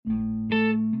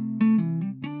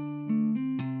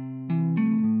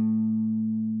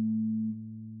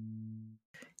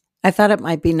I thought it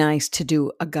might be nice to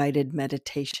do a guided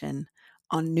meditation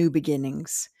on new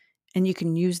beginnings. And you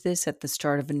can use this at the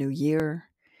start of a new year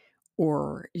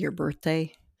or your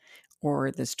birthday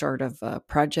or the start of a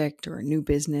project or a new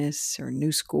business or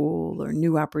new school or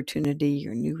new opportunity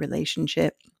or new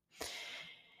relationship.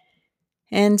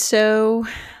 And so,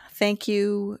 thank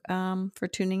you for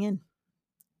tuning in.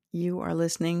 You are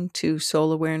listening to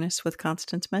Soul Awareness with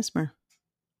Constance Mesmer.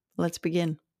 Let's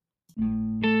begin.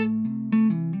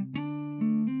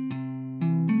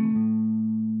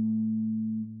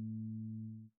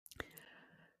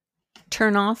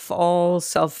 Turn off all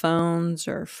cell phones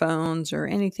or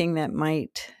anything that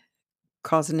might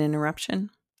cause an interruption.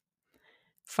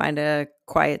 Find a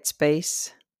quiet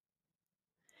space.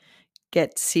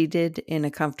 Get seated in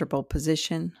a comfortable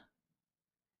position.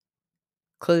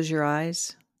 Close your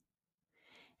eyes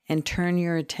and turn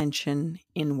your attention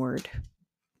inward.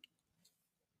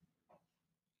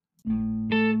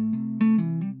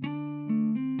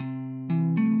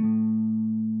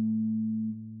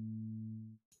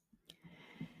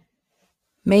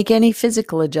 Make any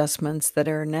physical adjustments that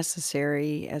are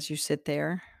necessary as you sit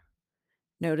there,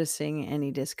 noticing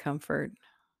any discomfort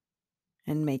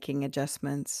and making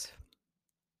adjustments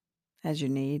as you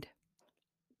need.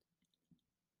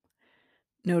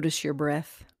 Notice your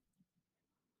breath,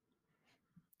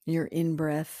 your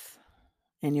in-breath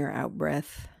and your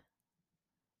out-breath.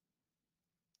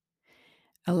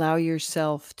 Allow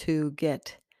yourself to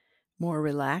get more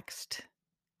relaxed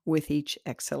with each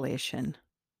exhalation.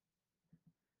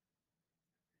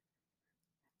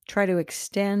 Try to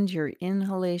extend your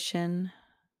inhalation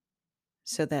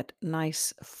so that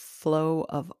nice flow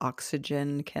of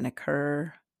oxygen can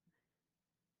occur,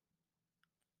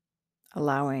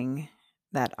 allowing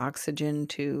that oxygen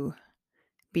to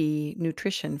be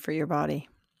nutrition for your body.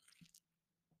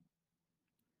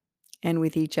 And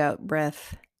with each out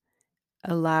breath,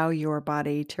 allow your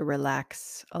body to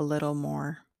relax a little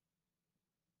more.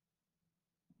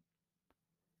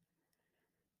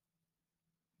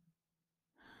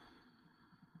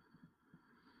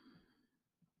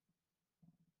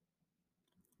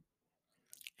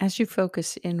 As you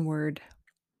focus inward,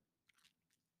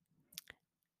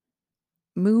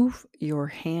 move your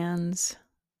hands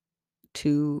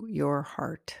to your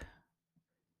heart.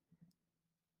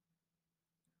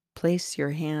 Place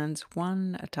your hands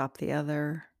one atop the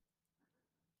other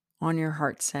on your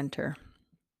heart center.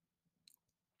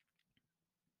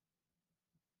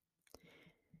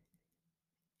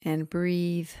 And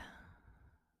breathe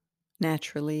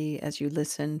naturally as you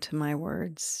listen to my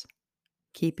words,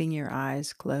 keeping your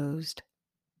eyes closed.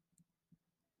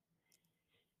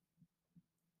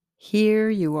 Here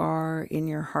you are in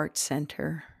your heart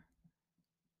center.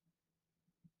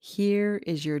 Here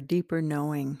is your deeper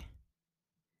knowing,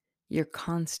 your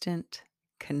constant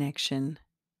connection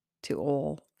to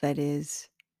all that is.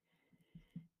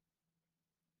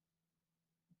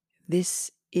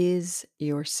 This is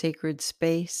your sacred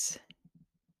space.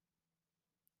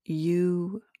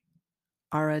 You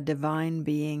are a divine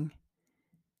being.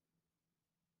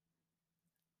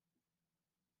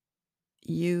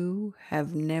 You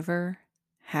have never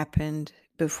happened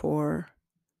before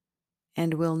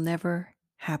and will never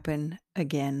happen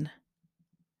again.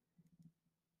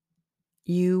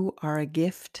 You are a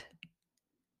gift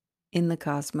in the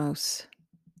cosmos.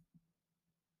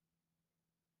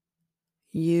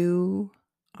 You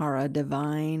are a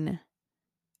divine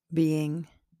being.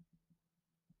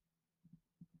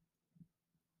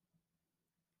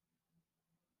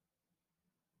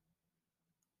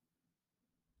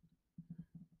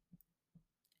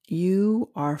 You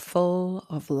are full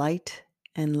of light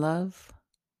and love,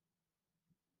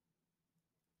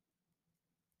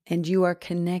 and you are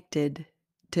connected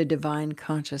to divine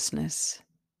consciousness.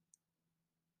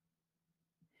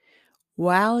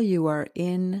 While you are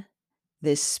in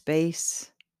this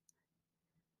space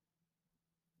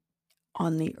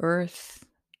on the earth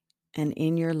and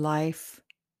in your life,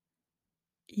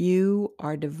 you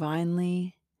are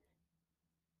divinely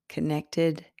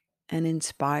connected and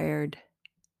inspired.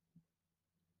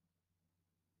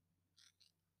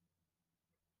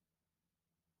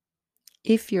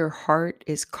 If your heart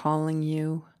is calling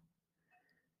you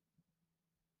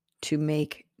to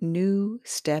make new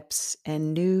steps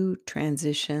and new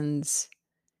transitions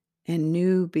and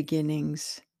new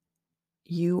beginnings,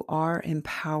 you are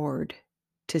empowered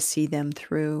to see them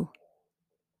through.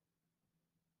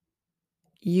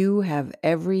 You have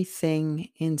everything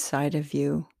inside of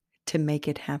you to make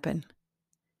it happen.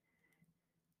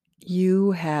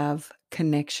 You have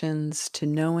connections to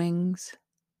knowings.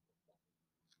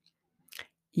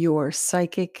 Your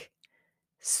psychic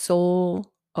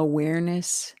soul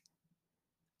awareness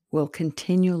will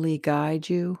continually guide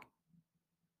you.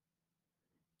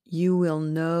 You will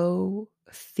know,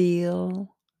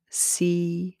 feel,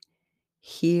 see,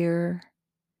 hear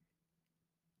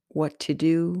what to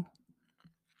do,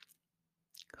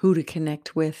 who to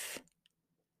connect with,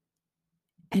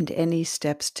 and any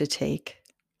steps to take.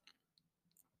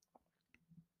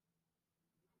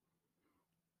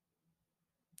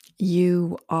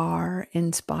 You are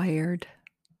inspired.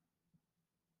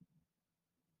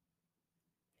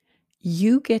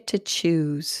 You get to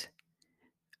choose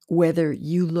whether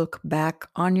you look back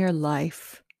on your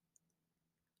life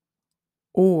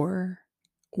or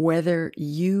whether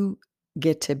you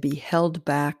get to be held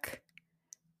back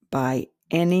by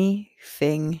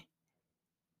anything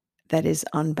that is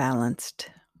unbalanced.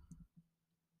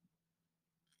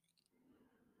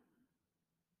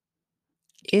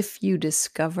 If you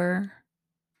discover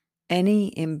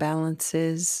any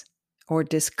imbalances or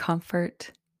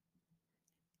discomfort,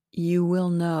 you will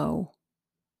know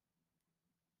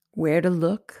where to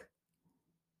look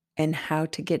and how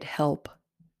to get help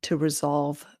to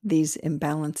resolve these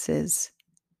imbalances.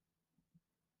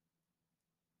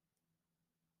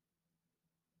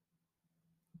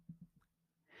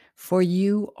 For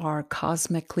you are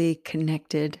cosmically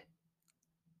connected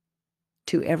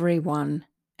to everyone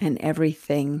and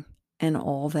everything and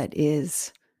all that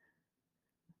is.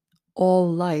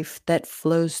 All life that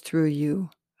flows through you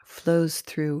flows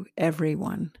through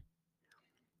everyone.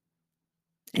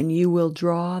 And you will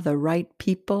draw the right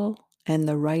people and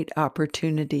the right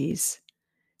opportunities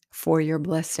for your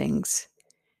blessings,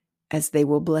 as they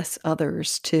will bless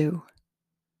others too.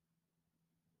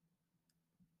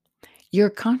 Your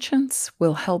conscience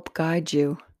will help guide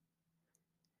you.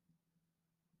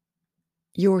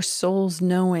 Your soul's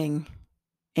knowing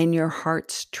and your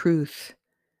heart's truth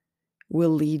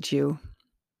will lead you.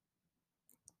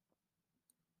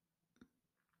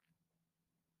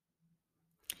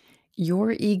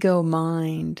 Your ego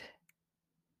mind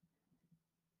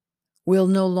will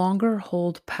no longer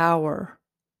hold power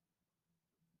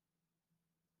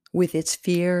with its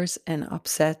fears and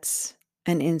upsets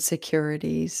and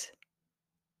insecurities.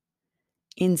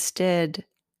 Instead,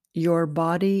 your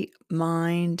body,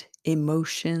 mind,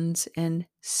 emotions, and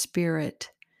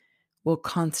spirit will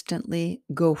constantly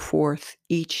go forth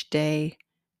each day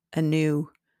anew,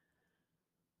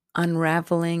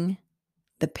 unraveling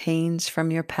the pains from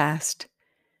your past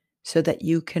so that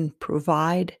you can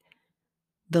provide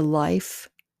the life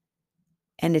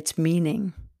and its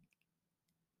meaning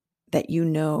that you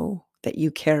know that you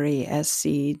carry as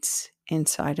seeds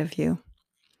inside of you.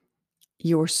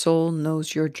 Your soul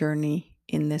knows your journey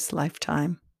in this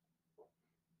lifetime.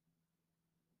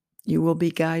 You will be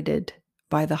guided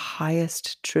by the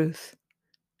highest truth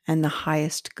and the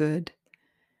highest good,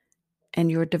 and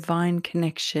your divine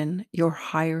connection, your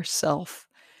higher self,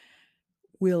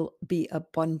 will be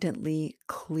abundantly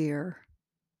clear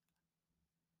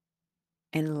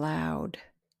and loud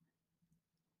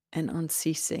and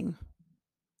unceasing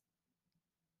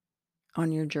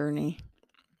on your journey.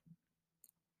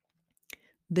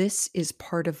 This is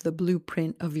part of the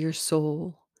blueprint of your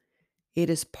soul. It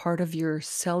is part of your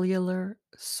cellular,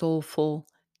 soulful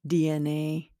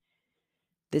DNA,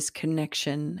 this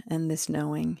connection and this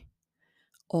knowing.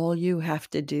 All you have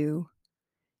to do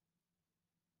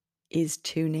is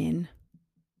tune in.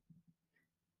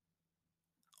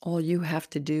 All you have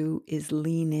to do is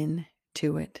lean in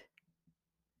to it.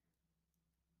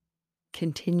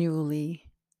 Continually,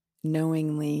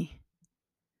 knowingly,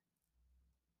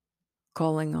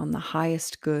 calling on the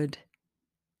highest good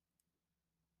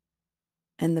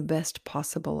and the best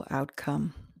possible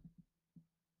outcome.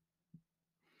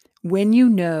 When you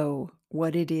know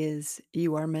what it is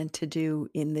you are meant to do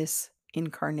in this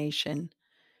incarnation,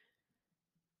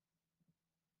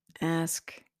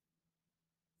 ask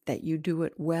that you do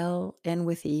it well and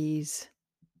with ease,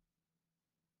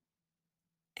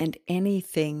 and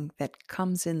anything that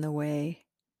comes in the way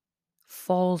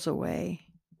falls away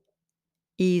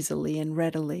easily and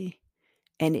readily.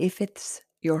 And if it's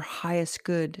your highest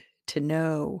good to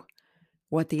know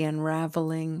what the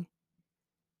unraveling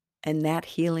and that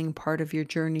healing part of your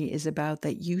journey is about,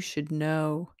 that you should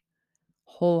know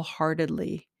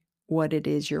wholeheartedly what it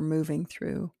is you're moving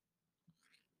through.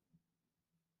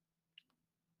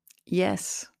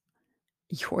 Yes,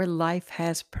 your life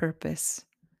has purpose.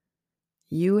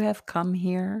 You have come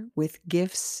here with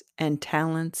gifts and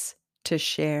talents to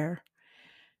share.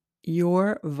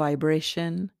 Your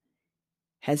vibration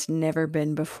has never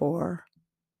been before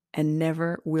and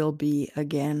never will be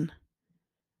again.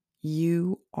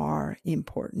 You are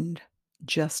important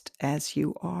just as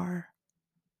you are.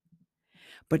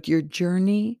 But your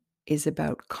journey is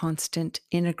about constant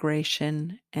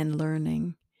integration and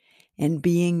learning and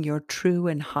being your true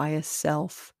and highest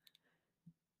self.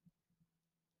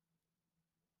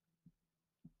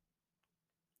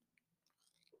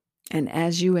 And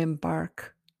as you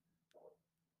embark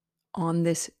on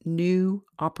this new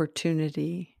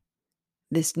opportunity,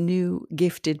 this new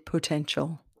gifted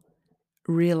potential,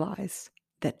 realize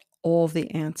that all the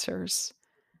answers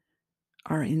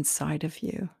are inside of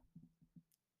you,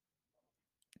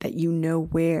 that you know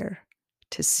where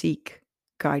to seek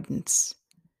guidance,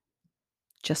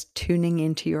 just tuning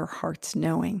into your heart's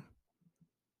knowing,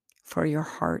 for your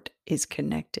heart is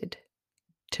connected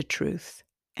to truth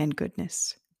and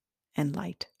goodness and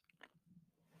light.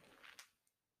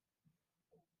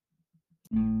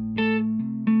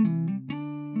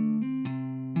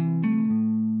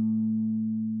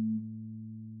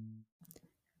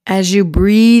 As you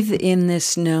breathe in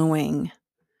this knowing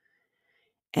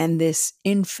and this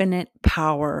infinite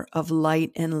power of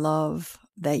light and love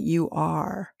that you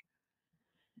are,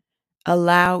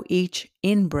 allow each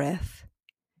in-breath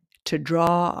to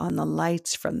draw on the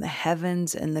lights from the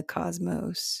heavens and the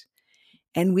cosmos.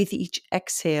 And with each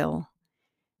exhale,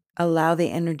 allow the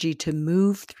energy to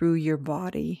move through your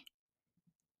body,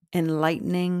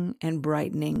 enlightening and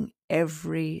brightening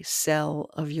every cell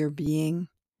of your being.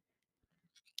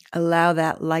 Allow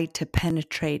that light to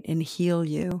penetrate and heal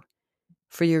you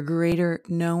for your greater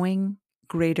knowing,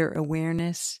 greater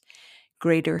awareness,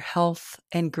 greater health,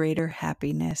 and greater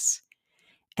happiness.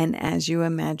 And as you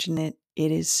imagine it,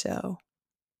 it is so.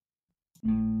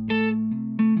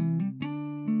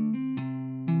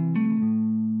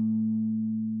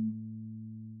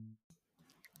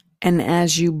 And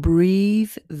as you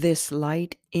breathe this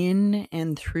light in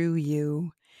and through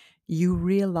you, you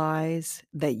realize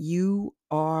that you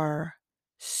are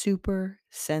super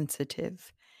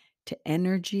sensitive to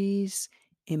energies,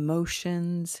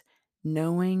 emotions,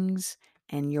 knowings,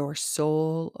 and your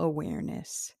soul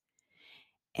awareness.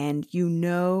 And you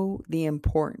know the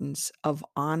importance of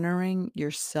honoring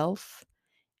yourself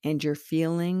and your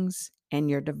feelings and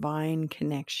your divine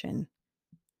connection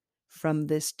from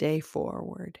this day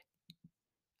forward,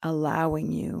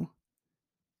 allowing you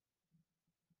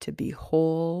to be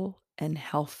whole and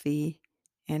healthy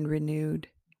and renewed.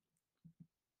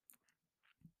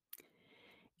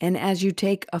 And as you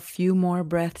take a few more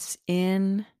breaths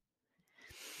in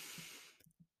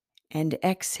and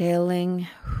exhaling,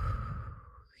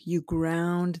 you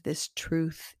ground this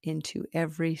truth into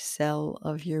every cell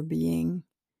of your being,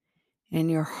 and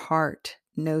your heart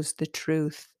knows the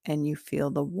truth, and you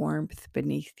feel the warmth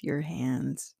beneath your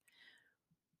hands.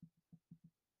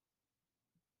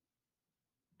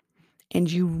 And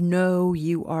you know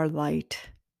you are light,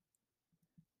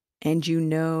 and you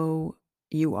know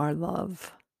you are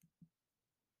love.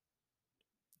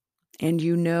 And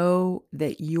you know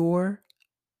that your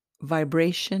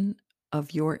vibration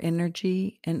of your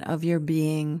energy and of your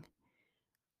being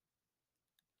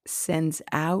sends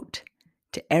out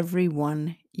to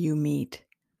everyone you meet.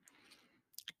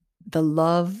 The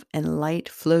love and light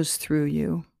flows through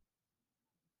you,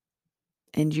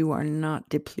 and you are not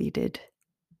depleted.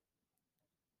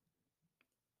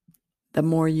 The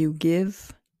more you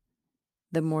give,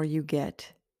 the more you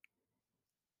get.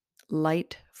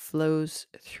 Light flows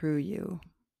through you.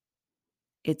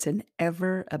 It's an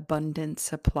ever abundant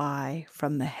supply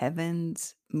from the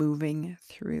heavens moving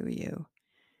through you.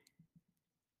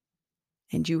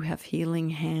 And you have healing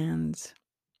hands.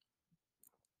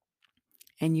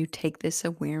 And you take this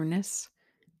awareness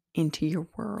into your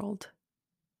world.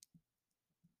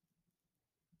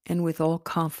 And with all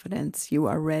confidence, you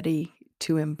are ready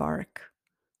to embark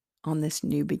on this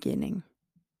new beginning.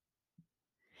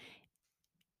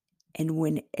 And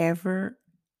whenever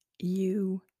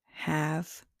you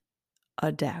have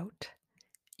a doubt,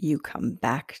 you come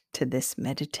back to this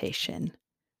meditation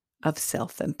of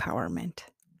self-empowerment.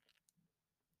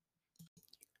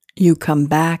 You come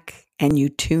back and you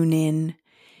tune in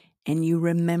and you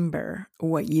remember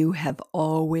what you have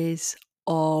always,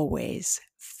 always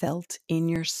felt in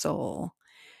your soul.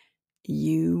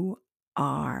 You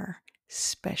are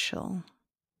special.